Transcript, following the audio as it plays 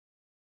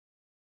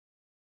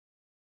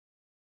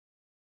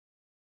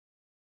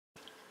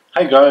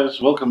Hey guys,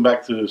 welcome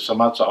back to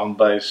Samata on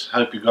Bass.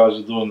 Hope you guys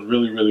are doing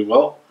really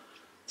well.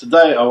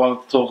 Today I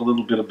wanted to talk a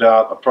little bit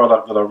about a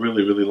product that I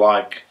really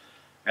like,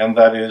 and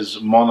that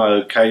is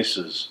mono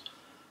cases.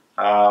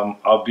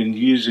 I've been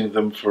using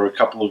them for a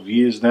couple of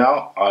years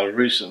now. I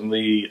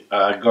recently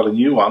got a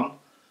new one,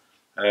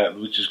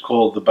 which is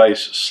called the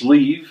Bass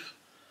Sleeve,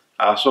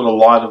 a sort of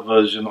lighter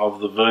version of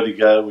the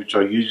Vertigo, which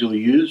I usually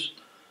use.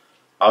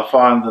 I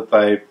find that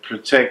they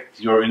protect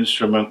your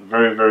instrument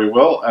very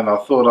well, and I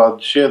thought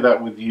I'd share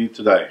that with you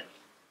today.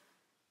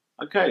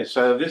 Okay,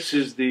 so this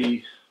is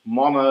the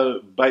Mono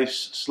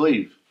Bass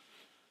Sleeve,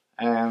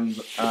 and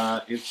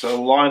it's a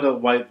lighter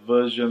weight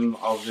version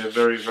of their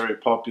very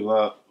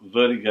popular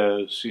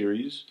Vertigo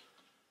series,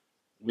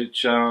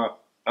 which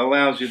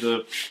allows you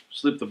to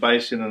slip the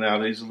bass in and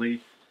out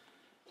easily.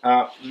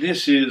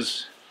 This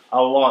is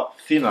a lot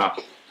thinner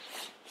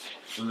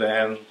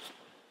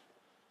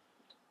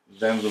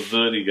than the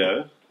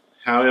Vertigo.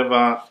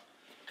 However,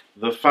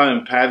 the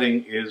foam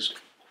padding is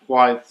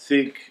quite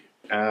thick.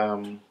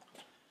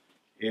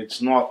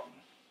 It's not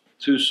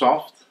too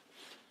soft.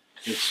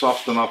 It's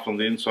soft enough on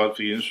the inside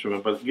for your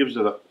instrument, but it gives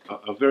it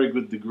a very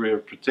good degree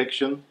of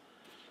protection.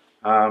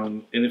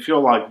 And if you're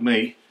like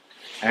me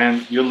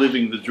and you're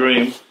living the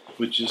dream,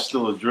 which is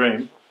still a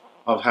dream,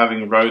 of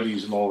having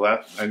roadies and all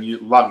that, and you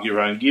lug your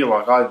own gear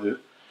like I do,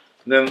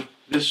 then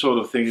this sort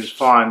of thing is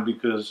fine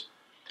because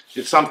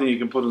it's something you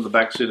can put in the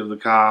back seat of the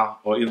car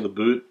or in the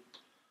boot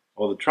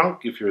or the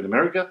trunk if you're in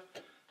America.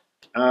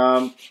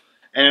 And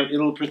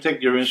it'll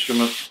protect your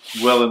instrument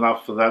well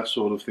enough for that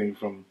sort of thing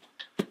from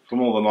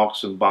all the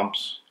knocks and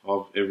bumps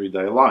of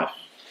everyday life.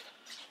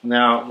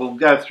 Now we'll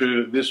go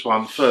through this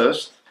one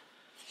first.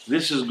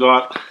 This has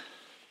got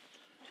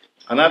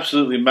an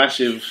absolutely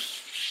massive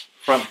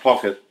front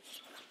pocket.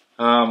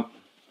 There's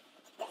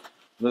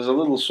a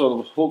little sort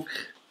of hook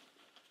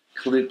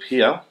clip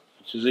here,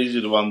 which is easy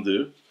to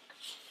undo.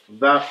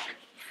 That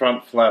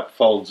front flap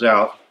folds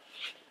out,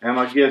 and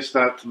I guess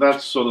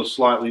that's sort of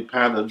slightly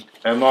padded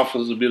and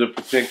offers a bit of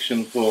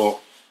protection for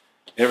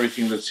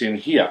everything that's in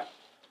here,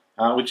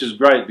 which is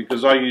great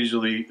because I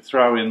usually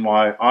throw in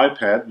my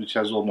iPad, which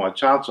has all my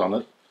charts on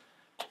it,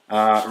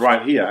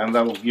 right here, and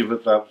that will give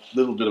it that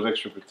little bit of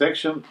extra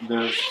protection.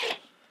 There's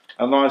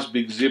a nice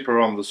big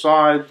zipper on the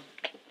side.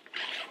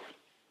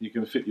 You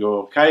can fit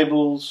your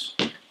cables.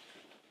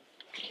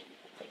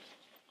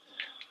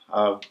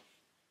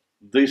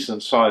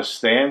 Decent sized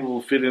stand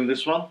will fit in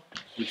this one,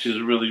 which is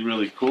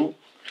really cool.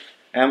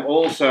 And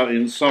also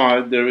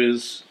inside there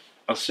is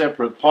a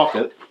separate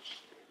pocket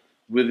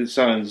with its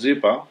own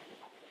zipper,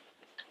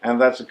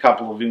 and that's a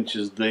couple of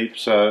inches deep,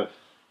 so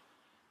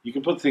you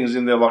can put things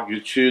in there like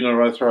your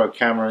tuner. I throw a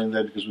camera in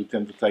there because we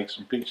tend to take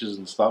some pictures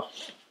and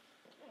stuff,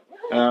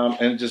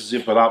 and just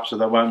zip it up so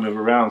they won't move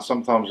around.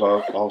 Sometimes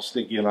I'll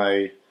stick in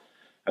a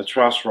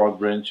truss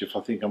rod wrench if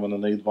I think I'm going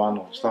to need one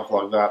or stuff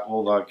like that,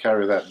 although I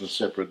carry that in a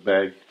separate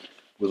bag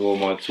with all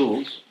my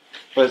tools.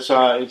 But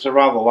it's a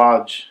rather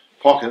large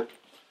pocket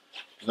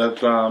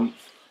that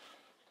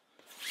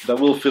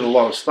will fit a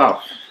lot of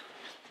stuff.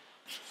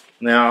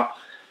 Now,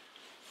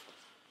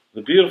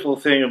 the beautiful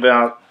thing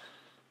about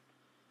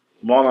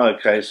mono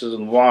cases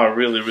and why I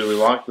really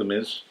like them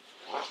is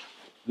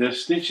their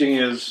stitching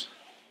is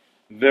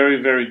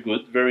very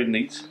good, very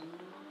neat.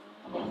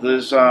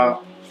 There's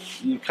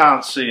you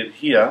can't see it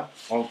here.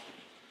 I'll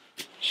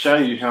show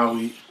you how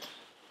we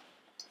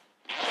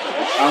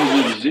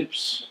undo the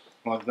zips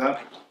like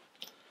that,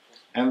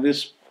 and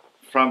this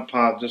front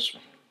part just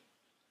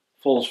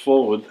falls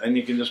forward and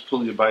you can just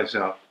pull your bass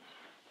out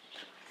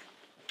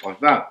like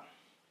that.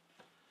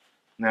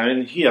 Now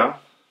in here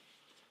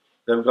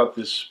they've got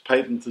this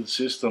patented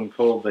system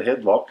called the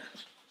headlock,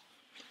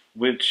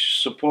 which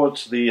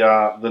supports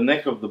the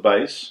neck of the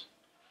bass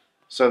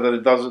so that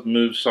it doesn't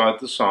move side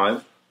to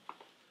side.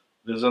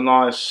 There's a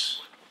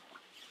nice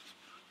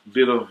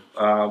bit of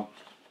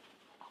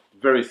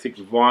very thick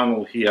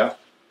vinyl here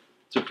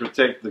to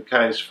protect the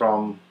case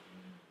from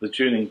the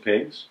tuning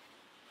pegs,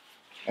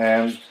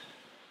 and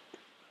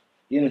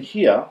in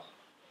here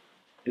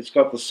it's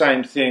got the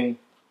same thing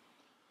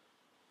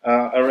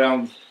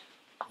around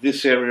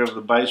this area of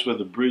the bass where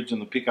the bridge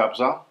and the pickups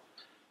are,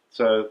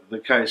 so the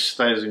case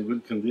stays in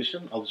good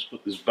condition. I'll just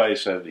put this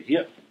bass over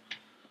here.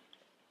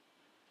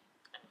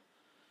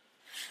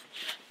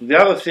 The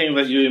other thing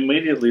that you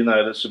immediately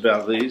notice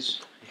about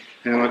these,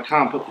 and I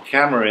can't put the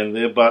camera in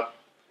there, but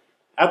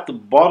at the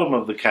bottom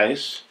of the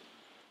case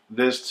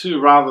there's two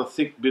rather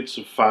thick bits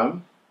of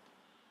foam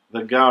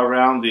that go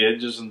around the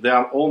edges and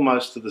down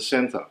almost to the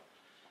center.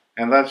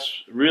 And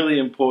that's really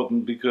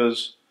important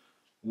because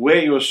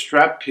where your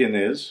strap pin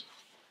is,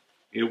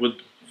 it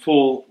would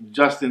fall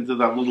just into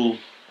that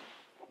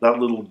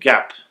little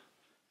gap.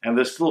 And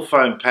there's still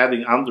foam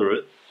padding under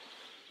it,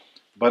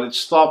 but it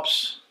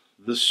stops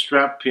the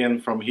strap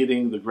pin from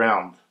hitting the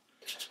ground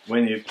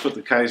when you put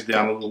the case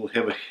down a little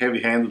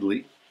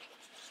heavy-handedly.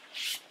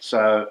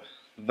 So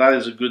that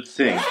is a good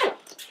thing.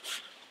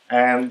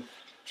 And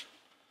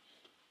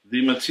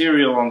the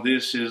material on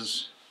this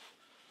is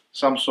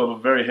some sort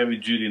of very heavy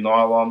duty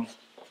nylon.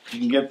 You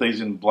can get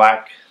these in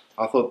black.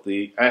 I thought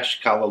the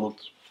ash colour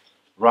looked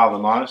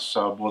rather nice,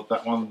 so I bought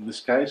that one in this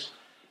case.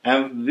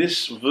 And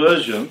this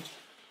version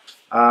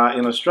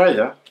in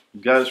Australia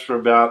goes for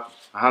about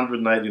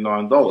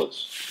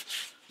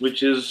 $189,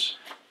 which is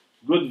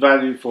good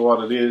value for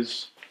what it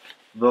is.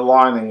 The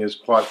lining is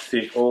quite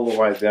thick all the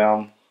way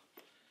down.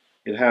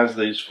 It has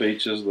these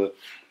features that,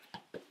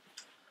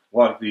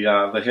 like the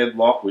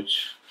headlock,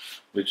 which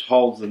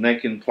holds the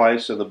neck in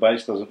place so the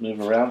bass doesn't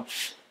move around,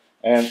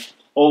 and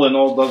all in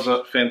all does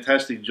a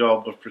fantastic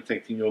job of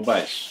protecting your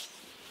bass.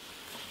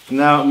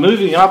 Now,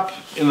 moving up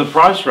in the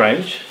price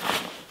range,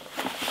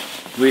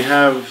 we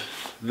have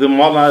the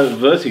MONO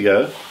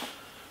Vertigo,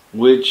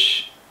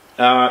 which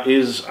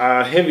is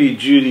a heavy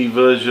duty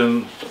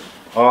version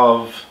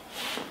of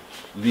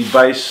the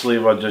bass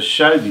sleeve I just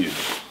showed you,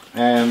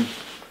 and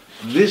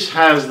this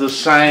has the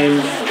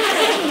same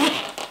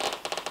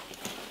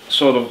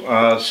sort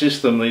of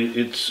system. I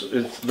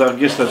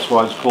guess that's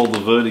why it's called the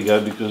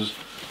Vertigo, because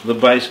the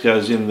bass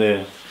goes in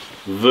there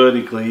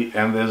vertically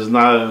and there's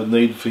no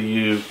need for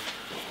you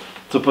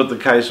to put the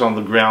case on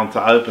the ground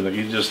to open it.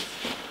 You just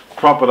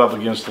prop it up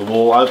against the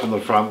wall, open the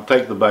front,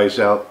 take the bass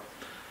out,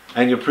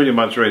 and you're pretty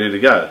much ready to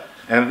go.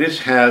 And this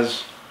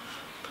has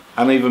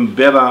an even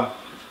better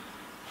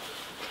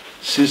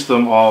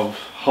system of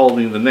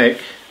holding the neck.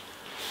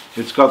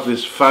 It's got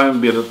this foam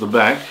bit at the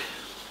back,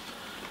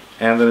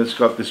 and then it's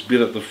got this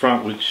bit at the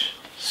front which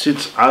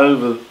sits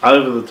over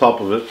the top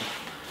of it,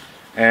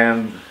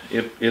 and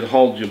it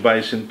holds your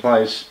bass in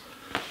place.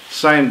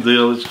 Same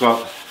deal, it's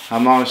got a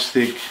nice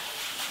thick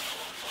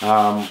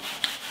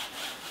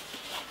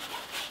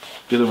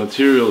bit of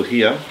material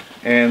here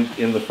and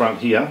in the front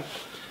here.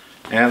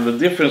 And the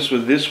difference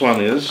with this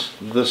one is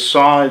the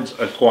sides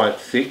are quite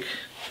thick,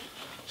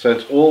 so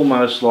it's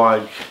almost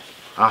like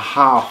a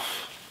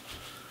half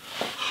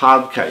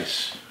hard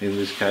case in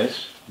this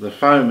case. The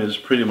foam is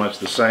pretty much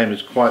the same,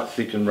 it's quite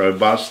thick and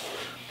robust,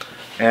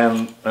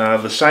 and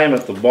the same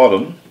at the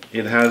bottom.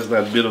 It has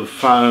that bit of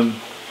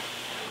foam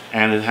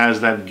and it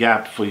has that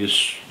gap for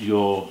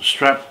your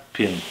strap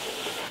pin.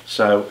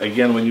 So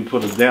again, when you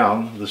put it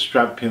down, the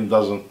strap pin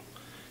doesn't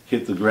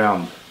hit the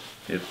ground,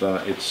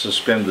 it's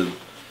suspended.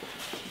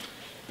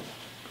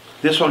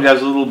 This one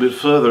goes a little bit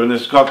further, and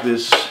it's got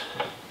this,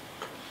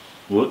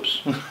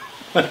 whoops,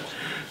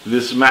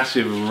 this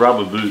massive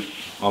rubber boot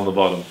on the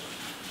bottom.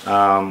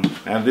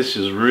 And this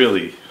is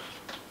really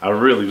a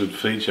really good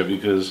feature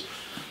because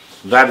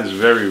that is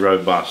very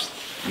robust.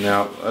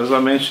 Now, as I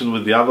mentioned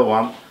with the other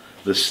one,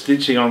 the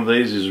stitching on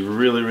these is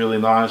really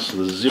nice.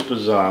 The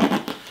zippers are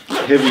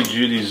heavy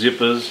duty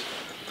zippers.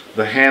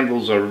 The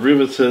handles are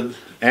riveted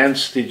and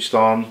stitched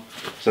on,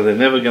 so they're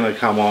never going to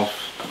come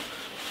off.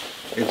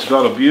 It's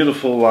got a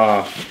beautiful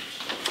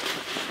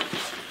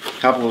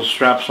couple of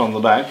straps on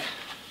the back,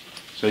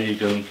 so you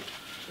can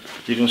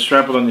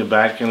strap it on your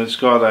back, and it's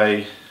got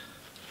a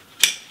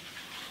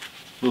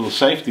little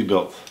safety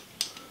belt,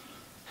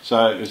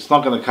 so it's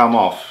not going to come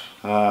off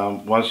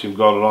once you've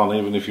got it on,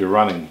 even if you're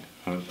running.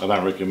 I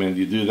don't recommend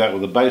you do that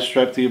with a bass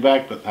strap to your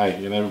back, but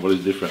hey, you know,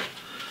 everybody's different.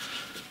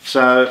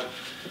 So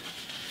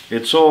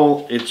it's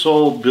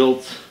all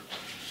built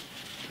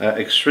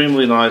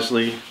extremely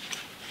nicely.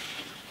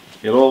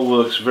 It all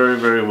works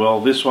very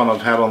well. This one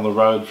I've had on the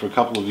road for a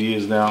couple of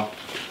years now.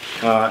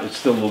 It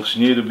still looks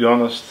new, to be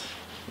honest.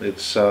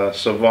 It's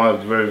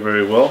survived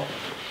very well.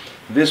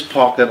 This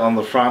pocket on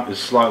the front is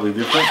slightly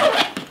different.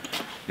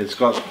 It's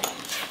got a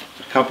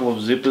couple of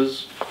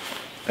zippers.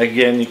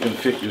 Again, you can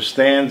fit your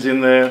stands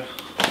in there.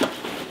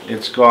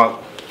 It's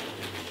got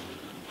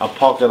a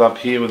pocket up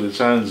here with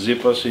its own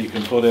zipper, so you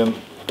can put in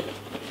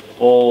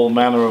all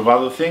manner of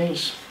other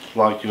things,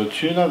 like your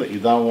tuner that you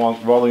don't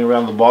want rolling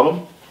around the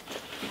bottom.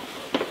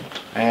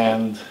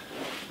 And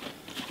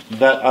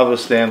that other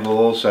stand will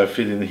also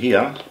fit in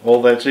here,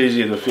 although it's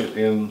easier to fit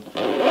in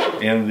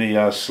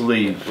the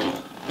sleeve.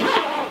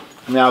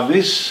 Now,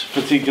 this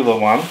particular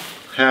one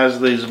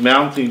has these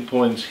mounting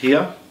points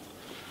here,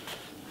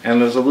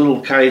 and there's a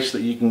little case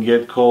that you can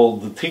get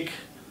called the tick,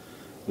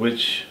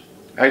 which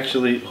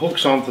actually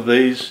hooks onto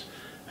these,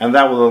 and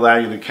that will allow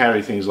you to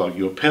carry things like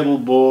your pedal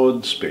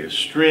board, spare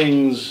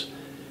strings,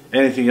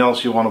 anything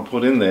else you want to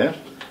put in there.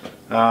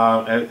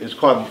 And it's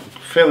quite a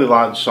fairly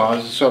large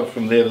size. It's sort of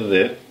from there to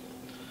there,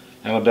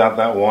 and about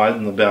that wide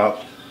and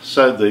about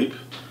so deep.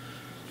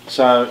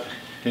 So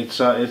it's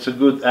a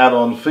good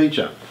add-on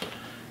feature.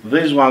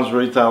 These ones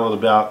retail at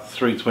about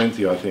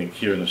 $3.20, I think,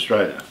 here in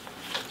Australia.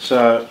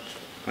 So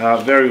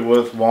very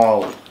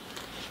worthwhile,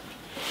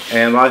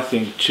 and I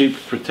think cheap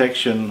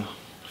protection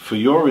for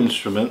your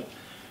instrument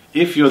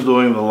if you're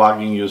doing the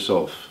lugging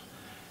yourself.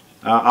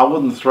 I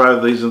wouldn't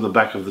throw these in the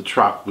back of the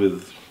truck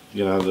with,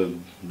 you know,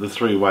 the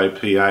three-way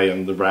PA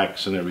and the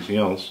racks and everything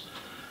else,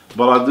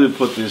 but I do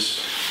put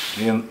this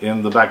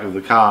in the back of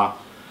the car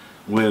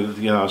with,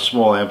 you know, a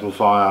small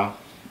amplifier,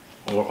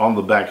 or on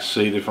the back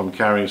seat if I'm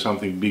carrying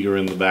something bigger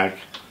in the back,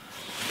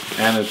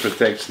 and it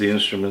protects the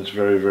instruments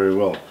very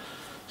well.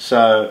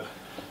 So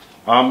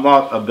I'm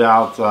not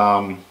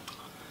about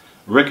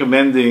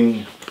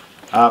recommending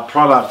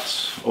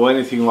products or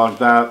anything like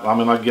that. I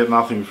mean, I get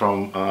nothing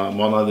from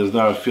Mono. There's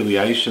no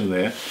affiliation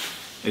there.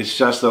 It's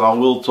just that I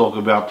will talk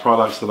about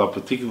products that I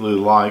particularly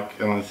like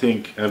and I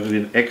think have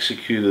been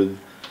executed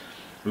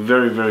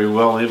very, very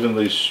well. Even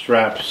these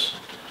straps,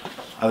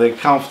 they're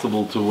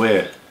comfortable to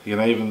wear. You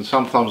know, even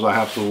sometimes I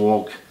have to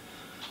walk,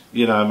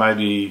 you know,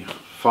 maybe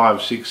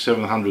 500, 600,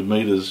 700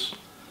 meters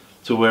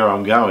to where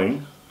I'm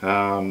going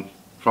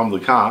from the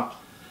car.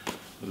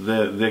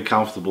 They're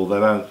comfortable. They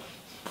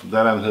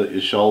don't hurt your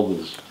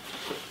shoulders.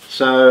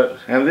 So,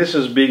 and this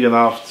is big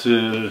enough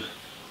to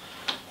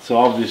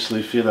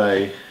obviously fit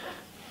a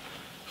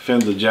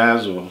Fender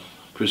Jazz or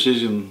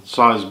Precision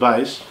size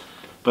bass,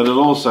 but it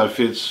also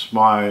fits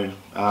my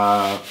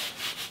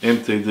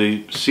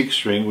MTD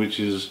 6-string, which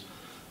is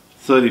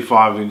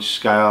 35-inch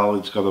scale.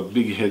 It's got a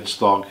big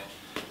headstock,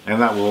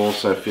 and that will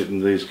also fit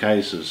in these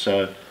cases.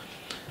 So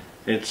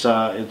it's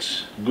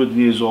good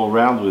news all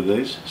round with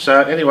these.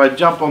 So anyway,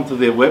 jump onto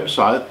their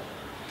website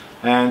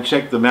and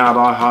check them out.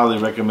 I highly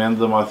recommend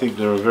them. I think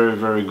they're a very,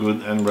 very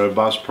good and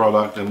robust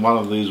product, and one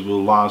of these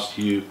will last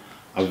you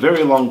a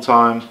very long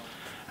time,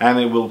 and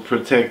it will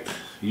protect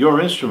your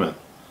instrument.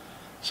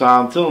 So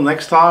until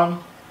next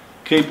time,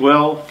 keep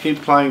well,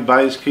 keep playing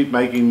bass, keep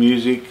making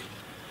music,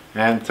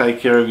 and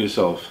take care of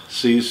yourself.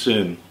 See you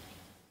soon.